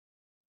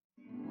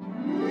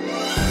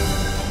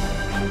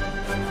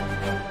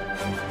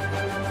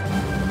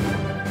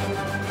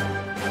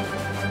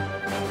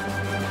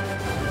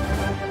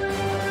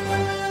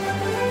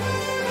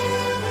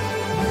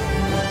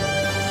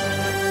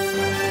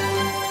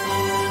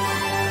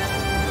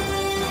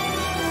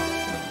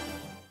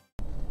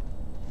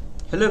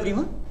Hello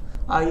everyone,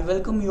 I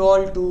welcome you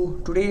all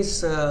to today's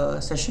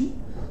session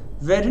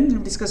wherein we'll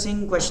be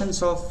discussing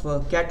questions of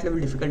CAT level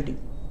difficulty.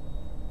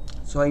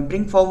 So I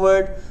bring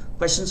forward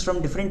questions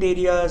from different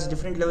areas,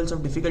 different levels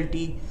of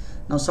difficulty.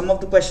 Now some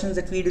of the questions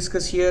that we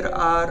discuss here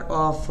are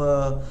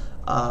of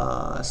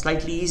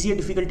slightly easier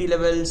difficulty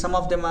level. Some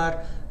of them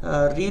are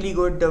really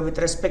good with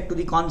respect to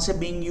the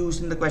concept being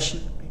used in the question.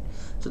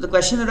 So the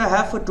question that I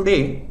have for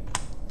today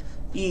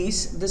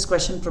is this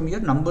question from your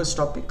numbers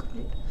topic.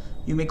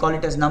 You may call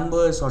it as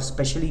numbers or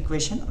special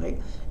equation,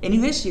 right?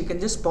 Anyways, you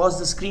can just pause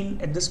the screen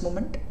at this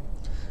moment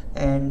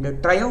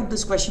and try out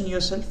this question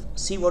yourself,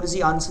 see what is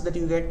the answer that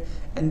you get.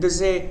 And this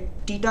is a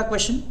theta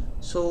question,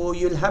 so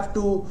you'll have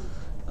to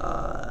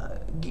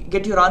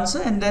get your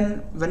answer, and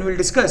then when we'll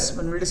discuss,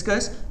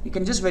 you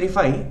can just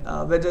verify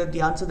whether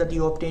the answer that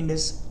you obtained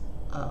is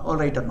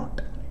alright or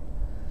not.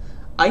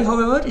 I,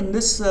 however, in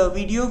this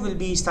video will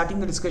be starting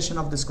the discussion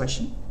of this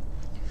question.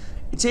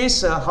 It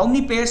says how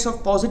many pairs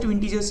of positive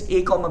integers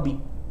a comma b,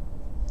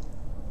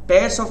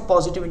 pairs of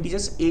positive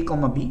integers a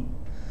comma b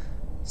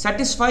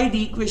satisfy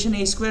the equation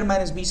a square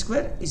minus b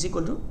square is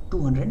equal to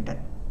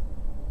 210.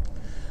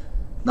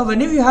 Now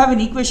whenever you have an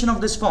equation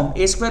of this form,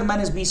 a square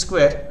minus b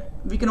square,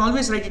 we can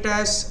always write it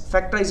as,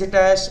 factorize it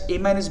as a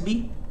minus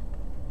b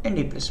and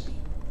a plus b.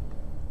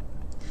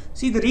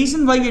 See, the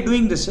reason why we are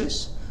doing this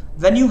is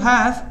when you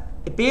have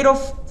a pair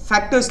of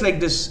factors like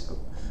this,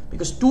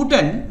 because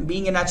 210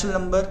 being a natural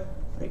number,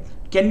 right,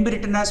 can be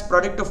written as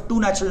product of two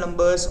natural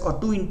numbers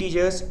or two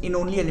integers in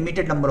only a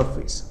limited number of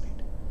ways.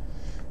 Right?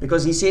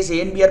 Because he says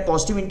a and b are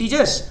positive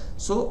integers,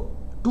 so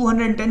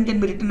 210 can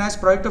be written as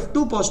product of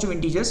two positive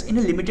integers in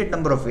a limited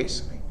number of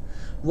ways. Right?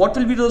 What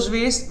will be those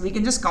ways? We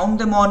can just count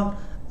them on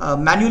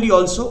manually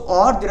also,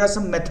 or there are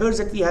some methods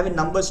that we have in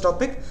numbers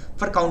topic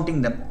for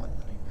counting them all.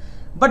 Right?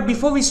 But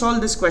before we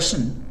solve this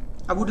question,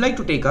 I would like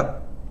to take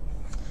up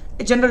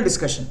a general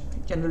discussion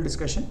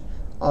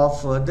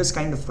of this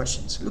kind of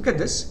questions. Look at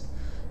this.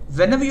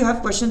 Whenever you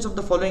have questions of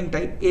the following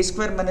type, a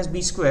square minus b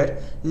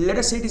square, let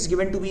us say it is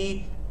given to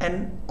be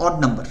an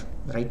odd number.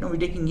 Right now we're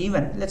taking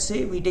even. Let's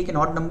say we take an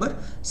odd number,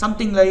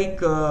 something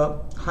like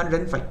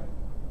 105.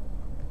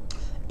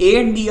 A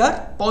and b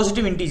are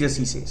positive integers,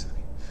 he says.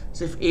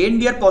 So if a and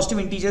b are positive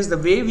integers, the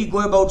way we go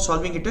about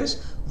solving it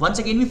is, once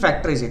again we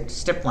factorize it.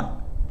 Step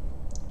 1.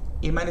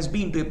 A minus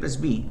b into a plus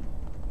b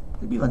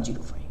will be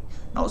 105.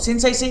 Now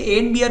since I say a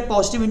and b are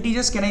positive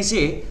integers, can I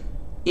say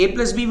a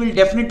plus b will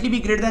definitely be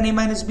greater than a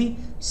minus b?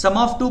 Sum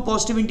of two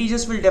positive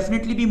integers will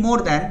definitely be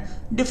more than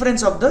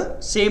difference of the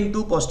same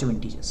two positive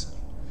integers.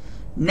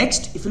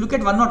 Next, if you look at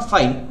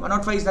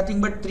 105 is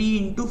nothing but 3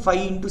 into 5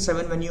 into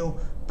 7 when you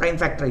prime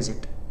factorize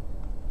it.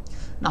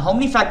 Now how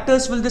many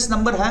factors will this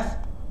number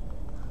have?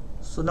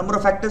 So number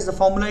of factors, the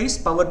formula is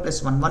power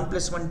plus 1. 1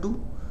 plus 1, 2.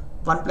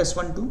 1 plus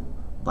 1, 2.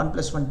 1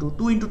 plus 1, 2.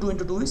 2 into 2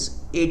 into 2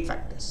 is 8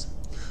 factors.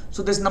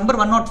 So this number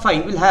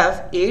 105 will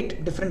have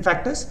 8 different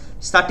factors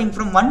starting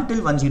from 1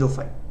 till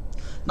 105.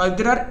 Now if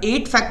there are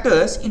 8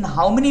 factors, in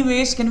how many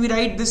ways can we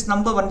write this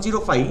number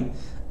 105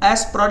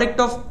 as product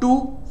of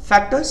 2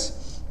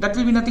 factors? That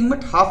will be nothing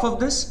but half of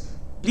this.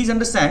 Please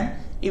understand,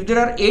 if there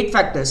are 8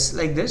 factors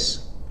like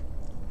this,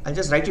 I'll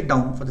just write it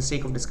down for the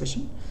sake of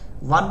discussion.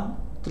 1,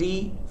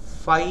 3,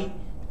 5,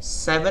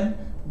 7,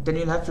 then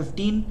you'll have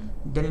 15,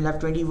 then you'll have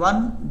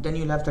 21, then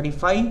you'll have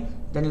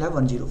 35, then you'll have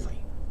 105.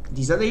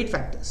 These are the 8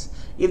 factors.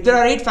 If there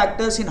are 8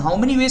 factors, in how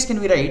many ways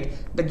can we write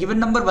the given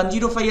number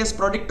 105 as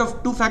product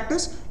of 2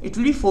 factors? It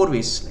will be 4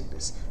 ways like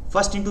this.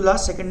 First into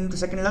last, second into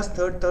second last,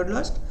 third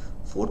last,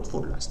 fourth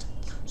last.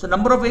 So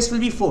number of ways will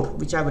be 4,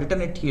 which I have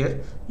written it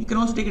here. You can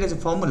also take it as a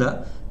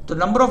formula. The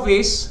number of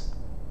ways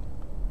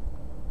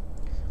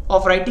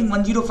of writing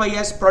 105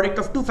 as product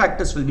of 2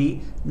 factors will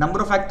be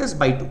number of factors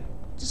by 2,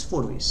 just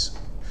 4 ways.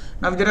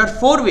 Now if there are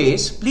 4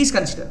 ways, please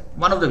consider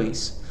one of the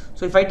ways.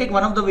 So if I take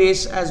one of the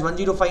ways as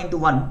 105 into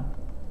 1,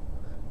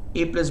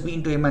 a plus b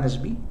into a minus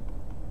b,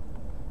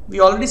 we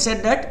already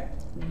said that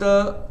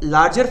the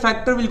larger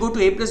factor will go to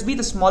a plus b,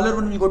 the smaller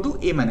one will go to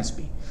a minus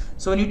b.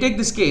 So when you take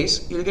this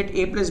case, you will get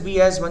a plus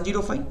b as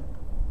 105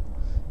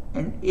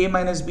 and a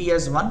minus b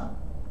as 1.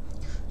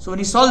 So when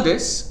you solve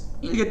this,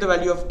 you will get the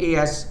value of a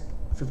as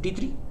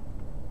 53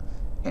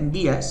 and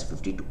b as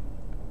 52.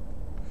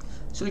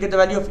 So you get the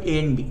value of a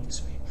and b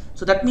this way.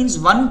 So that means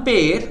one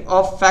pair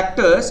of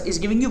factors is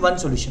giving you one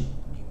solution,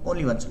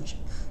 only one solution.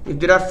 If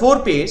there are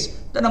 4 pairs,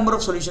 the number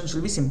of solutions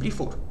will be simply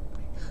 4.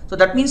 So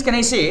that means, can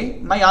I say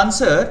my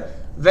answer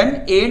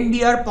when a and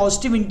b are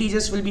positive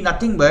integers will be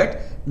nothing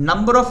but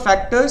number of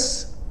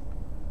factors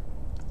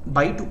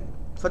by 2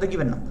 for the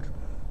given number.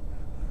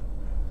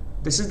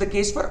 This is the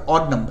case for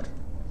odd number.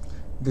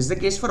 This is the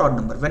case for odd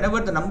number.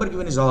 Whenever the number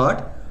given is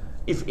odd,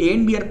 if a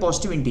and b are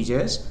positive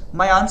integers,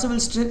 my answer will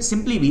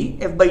simply be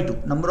f by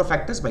 2, number of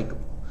factors by 2,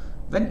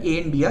 when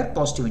a and b are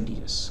positive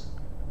integers,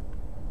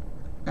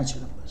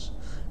 natural numbers.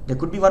 There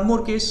could be one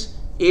more case.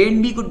 A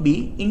and b could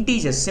be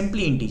integers,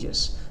 simply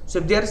integers. So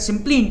if they are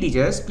simply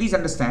integers, please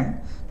understand,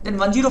 then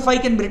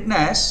 105 can be written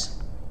as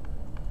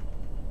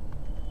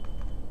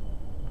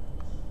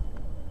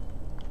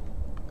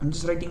I'm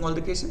just writing all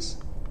the cases.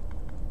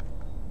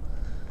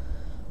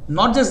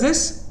 Not just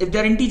this, if they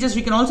are integers,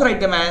 we can also write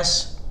them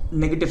as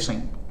negative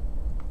sign,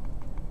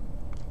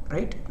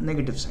 right?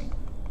 Negative sign.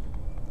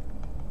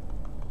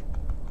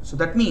 So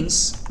that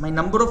means my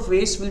number of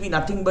ways will be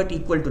nothing but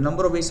equal to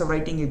number of ways of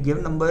writing a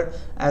given number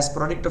as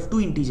product of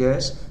two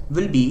integers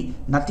will be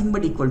nothing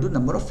but equal to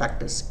number of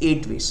factors,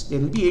 8 ways. There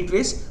will be 8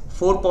 ways,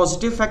 4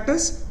 positive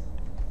factors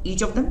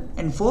each of them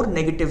and 4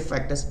 negative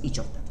factors each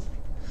of them.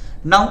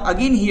 Now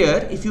again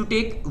here, if you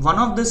take one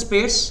of these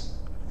pairs,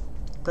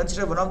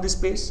 consider one of these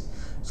pairs.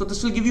 So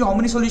this will give you how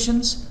many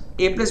solutions?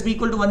 A plus b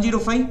equal to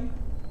 105,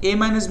 a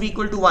minus b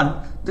equal to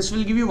 1. This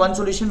will give you one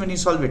solution when you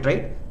solve it,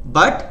 right?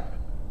 But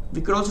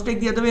we could also take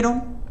the other way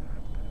around,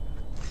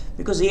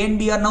 because a and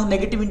b are now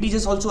negative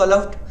integers also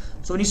allowed.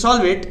 So when you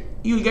solve it,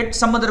 you will get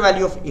some other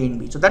value of a and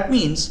b. So that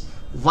means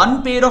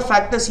one pair of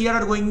factors here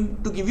are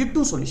going to give you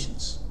 2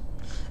 solutions.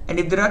 And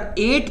if there are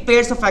 8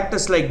 pairs of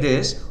factors like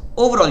this,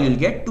 overall you will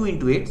get 2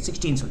 into 8,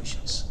 16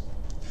 solutions.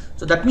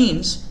 So that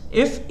means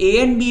if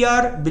a and b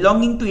are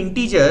belonging to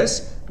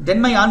integers, then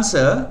my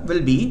answer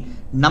will be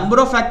number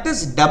of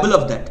factors double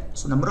of that.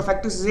 So number of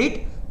factors is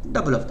 8,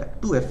 double of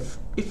that, 2f,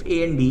 if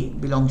a and b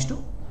belongs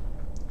to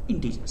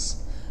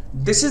integers.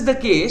 This is the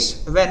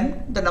case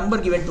when the number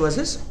given to us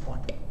is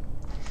odd.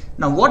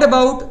 Now what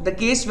about the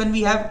case when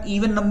we have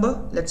even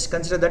number? Let's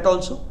consider that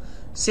also.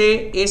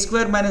 Say a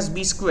square minus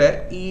b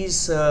square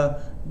is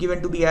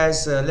given to be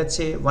as let's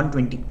say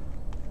 120.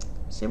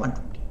 Say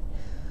 120.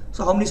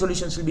 So how many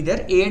solutions will be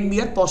there? A and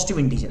b are positive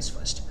integers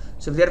first.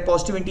 So if they are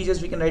positive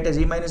integers, we can write as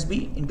a minus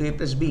b into a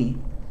plus b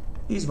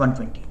is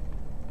 120.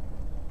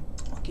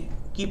 Okay,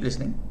 keep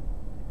listening.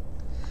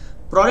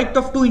 Product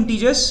of two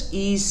integers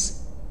is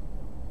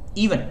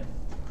even.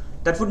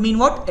 That would mean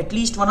what? At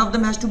least one of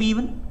them has to be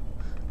even.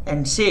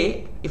 And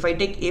say if I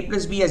take a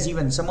plus b as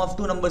even, sum of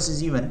two numbers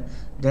is even,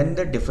 then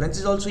the difference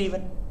is also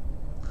even.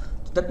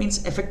 So that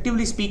means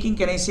effectively speaking,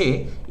 can I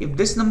say if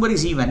this number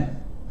is even,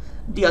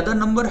 the other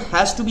number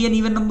has to be an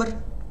even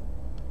number?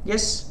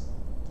 Yes.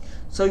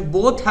 So if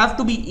both have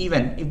to be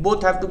even,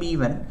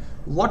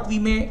 what we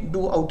may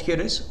do out here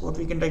is,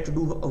 we can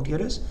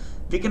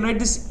write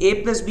this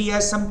a plus b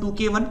as some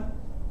 2k1,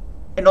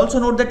 and also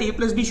note that a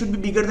plus b should be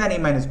bigger than a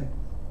minus b,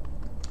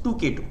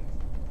 2k2.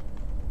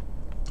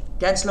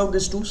 Cancel out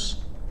these 2's,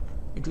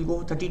 it will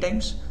go 30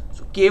 times.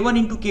 So k1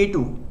 into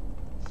k2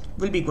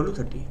 will be equal to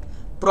 30.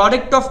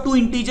 Product of two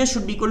integers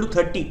should be equal to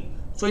 30.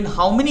 So in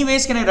how many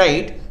ways can I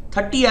write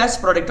 30 as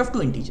product of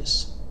two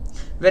integers,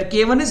 where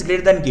k1 is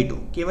greater than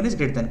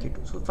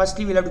k2? So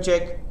firstly we'll have to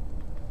check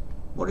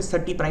what is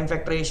 30 prime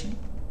factorization.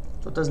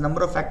 So thus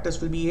number of factors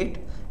will be 8,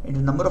 and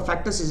if number of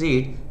factors is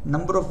 8,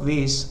 number of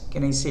ways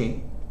can I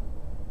say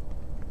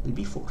will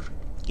be 4,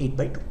 8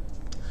 by 2.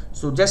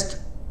 So just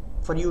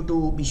for you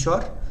to be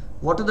sure,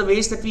 what are the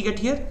ways that we get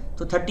here?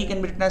 So 30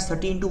 can be written as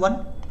 30 into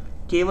 1,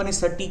 k1 is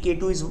 30,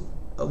 k2 is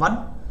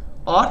 1,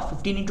 or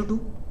 15 into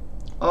 2,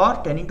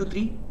 or 10 into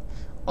 3,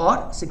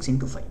 or 6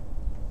 into 5.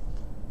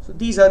 So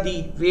these are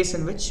the ways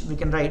in which we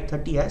can write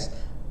 30 as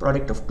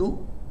product of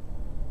two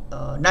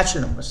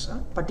natural numbers,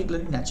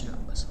 particularly natural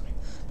numbers,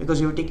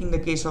 because we are taking the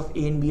case of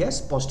a and b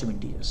as positive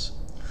integers.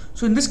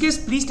 So in this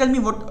case, please tell me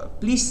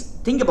please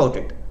think about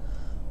it.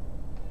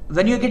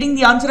 When you are getting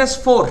the answer as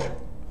 4,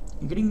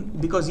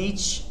 because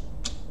each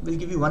will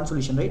give you one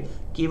solution, right?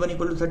 k1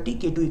 equal to 30,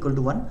 k2 equal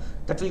to 1.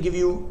 That will give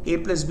you a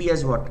plus b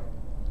as what?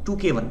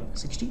 2k1,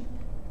 60.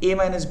 A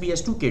minus b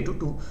as 2k2,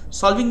 2.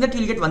 Solving that,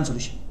 you will get one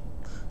solution.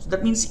 So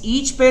that means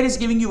each pair is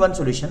giving you one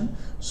solution.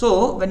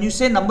 So when you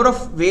say number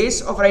of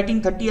ways of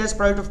writing 30 as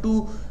product of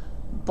two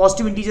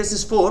positive integers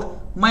is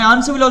 4, my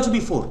answer will also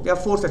be 4. There are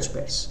 4 such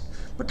pairs.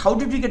 But how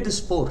did we get this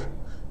 4?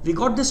 We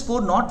got this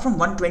 4 not from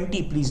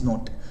 120, please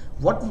note.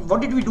 What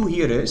did we do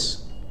here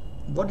is,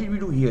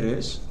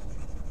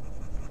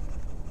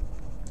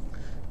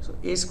 so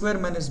a square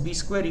minus b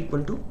square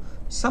equal to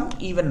some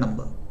even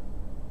number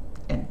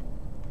n.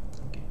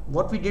 Okay.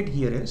 What we did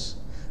here is,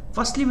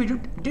 firstly we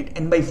did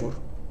n by 4,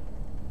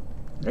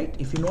 right?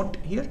 If you note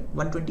here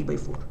 120 by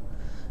 4,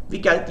 we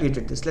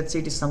calculated this. Let's say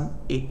it is some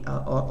a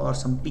or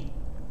some p.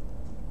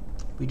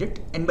 We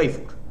did n by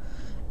 4,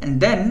 and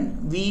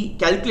then we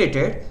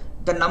calculated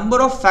the number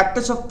of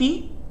factors of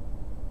p.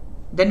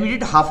 Then we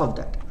did half of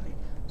that. Right?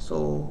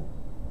 So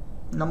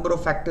number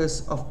of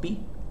factors of p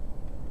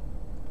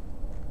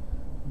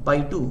by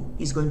 2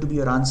 is going to be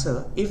your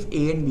answer if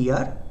a and b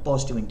are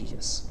positive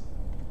integers,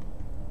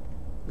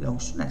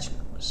 belongs to natural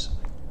numbers.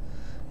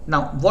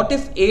 Now what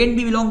if a and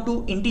b belong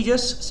to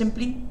integers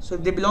simply? So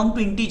if they belong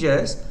to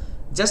integers,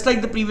 just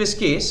like the previous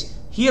case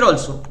here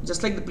also,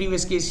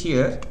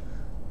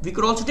 we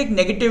could also take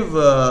negative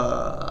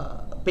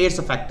pairs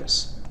of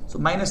factors. So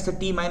minus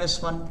 30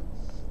 minus 1,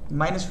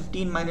 minus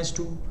 15 minus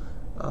 2,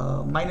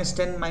 minus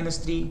 10 minus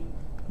 3,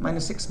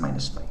 minus 6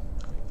 minus 5.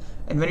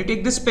 And when you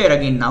take this pair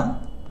again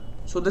now,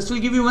 so this will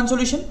give you one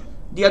solution.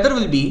 The other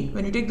will be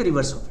when you take the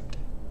reverse of it.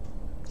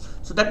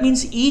 So that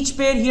means each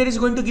pair here is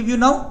going to give you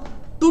now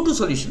two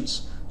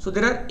solutions. So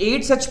there are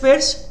 8 such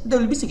pairs, there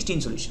will be 16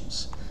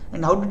 solutions.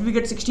 And how did we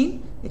get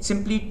 16? It's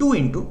simply 2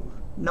 into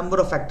number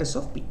of factors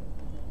of p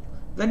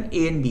when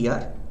a and b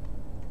are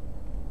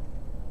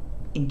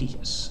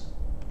integers.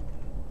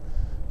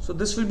 So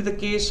this will be the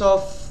case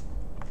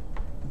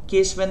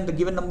when the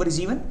given number is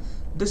even.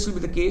 This will be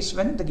the case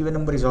when the given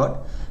number is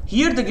odd.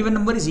 Here the given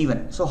number is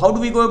even. So how do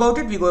we go about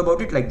it? We go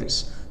about it like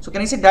this. So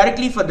can I say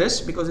directly for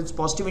this, because it's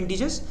positive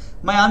integers,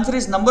 my answer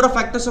is number of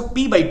factors of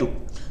p by 2.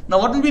 Now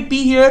what will be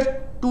p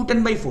here?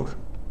 210 by 4.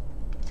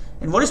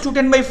 And what is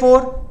 210 by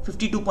 4?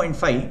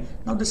 52.5.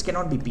 Now this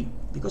cannot be p,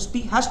 because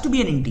p has to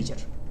be an integer.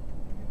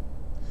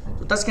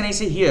 So thus can I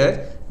say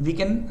here we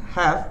can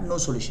have no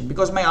solution,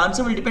 because my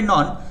answer will depend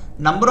on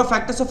number of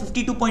factors of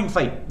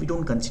 52.5. We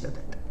don't consider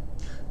that.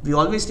 We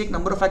always take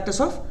number of factors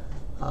of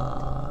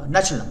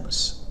natural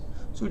numbers.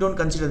 So we don't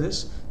consider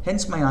this.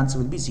 Hence my answer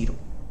will be 0.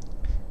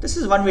 This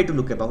is one way to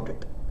look at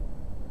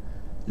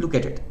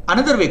it.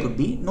 Another way could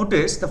be,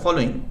 notice the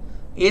following: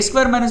 a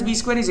square minus b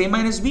square is a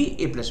minus b,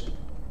 a plus b.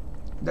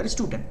 That is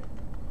 210.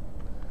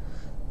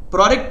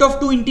 Product of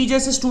two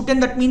integers is 210.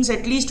 That means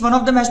at least one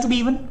of them has to be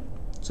even.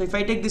 So if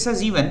I take this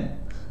as even,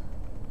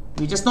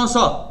 we just now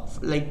saw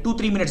like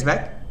 2-3 minutes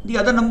back, the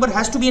other number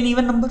has to be an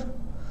even number.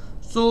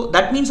 So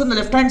that means on the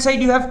left hand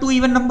side you have two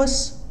even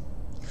numbers.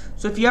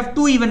 So if you have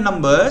two even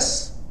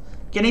numbers,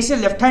 can I say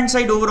left hand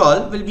side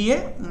overall will be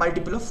a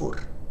multiple of 4.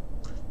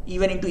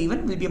 Even into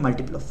even will be a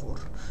multiple of 4.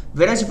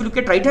 Whereas if you look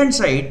at right hand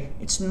side,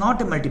 it's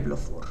not a multiple of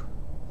 4.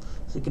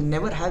 So you can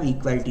never have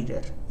equality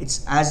there.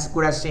 It's as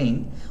good as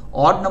saying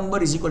odd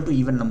number is equal to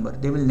even number.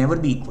 They will never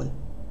be equal.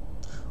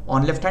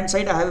 On left hand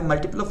side I have a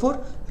multiple of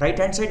 4. Right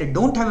hand side I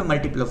don't have a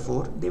multiple of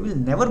 4. They will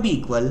never be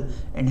equal,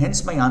 and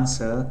hence my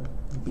answer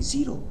will be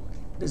 0.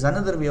 There's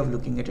another way of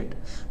looking at it.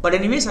 But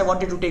anyways, I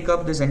wanted to take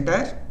up this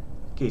entire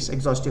case,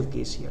 exhaustive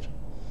case here.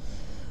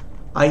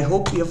 I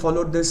hope you have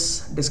followed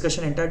this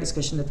entire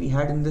discussion that we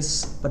had in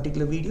this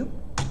particular video.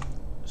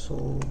 So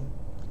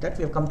with that,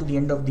 we have come to the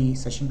end of the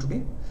session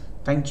today.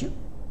 Thank you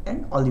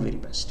and all the very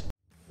best.